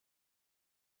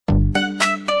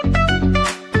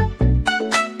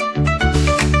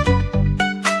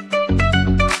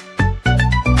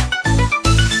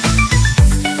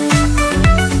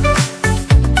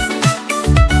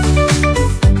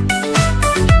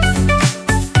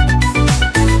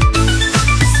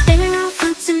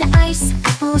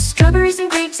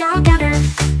sour powder,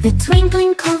 the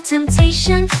twinkling cold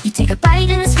temptation. You take a bite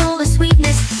and it's full of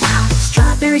sweetness. Wow!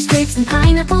 Strawberries, grapes, and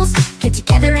pineapples get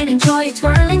together and enjoy a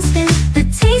twirling spin. The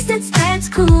taste that spreads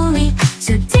coolly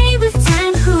today with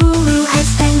Tanghulu.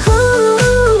 Ice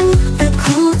Tanghulu, the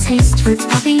cool taste, fruits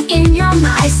popping in your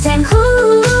mouth. Ice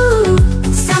Tanghulu,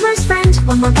 summer's friend.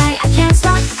 One more bite, I can't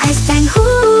stop. Ice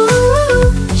Tanghulu,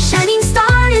 shining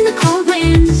star in the cold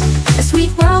wind. A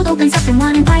sweet world opens up in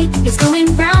one bite. It's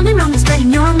going round and round and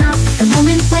spreading your mouth. The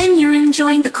moment when you're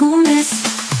enjoying the coolness,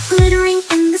 glittering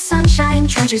in the sunshine,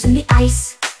 treasures in the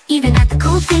ice, even at the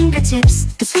cold fingertips.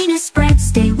 The sweetness spreads,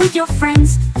 stay with your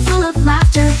friends, full of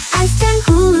laughter. Ice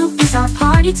Tanghulu is our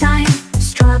party time.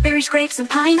 Strawberries, grapes, and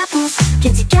pineapples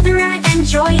get together and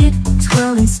enjoy it.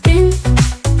 Twirl and spin,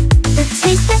 the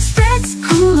taste that spreads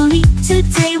coolly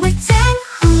today with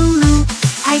Tanghulu.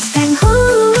 Ice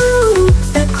Tanghulu,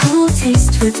 the cool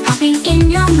taste, fruits popping in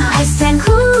your mouth. Ice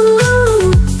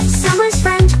Tanghulu, summer's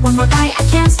friend. One more bite, I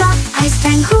can't stop. Ice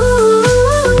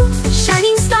Tanghulu,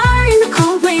 shining star in the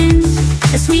cold wind.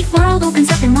 A sweet world opens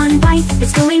up in one bite.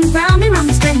 It's going round and round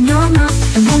and spreading your mouth.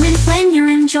 The moment when you're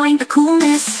enjoying the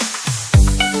coolness.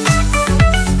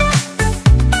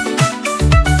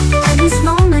 And this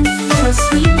moment full of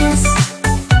sweetness,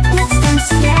 let's dance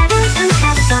together and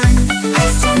have fun.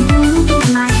 Ice Tanghulu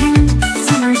in my hand,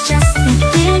 summer's just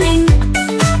beginning.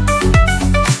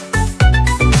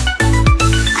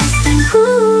 Ice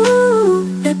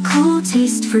Tanghulu, the cool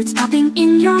taste, fruits popping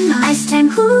in your mouth. Ice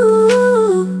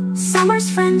Tanghulu, summer's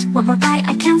friend. One more bite,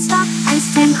 I can't stop.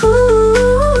 Ice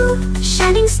Tanghulu,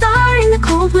 shining star in the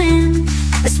cold wind.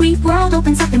 A sweet world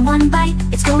opens up in one bite.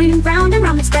 It's going round and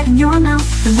round, it's spreading your mouth.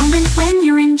 The moment when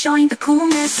you're enjoying the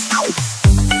coolness.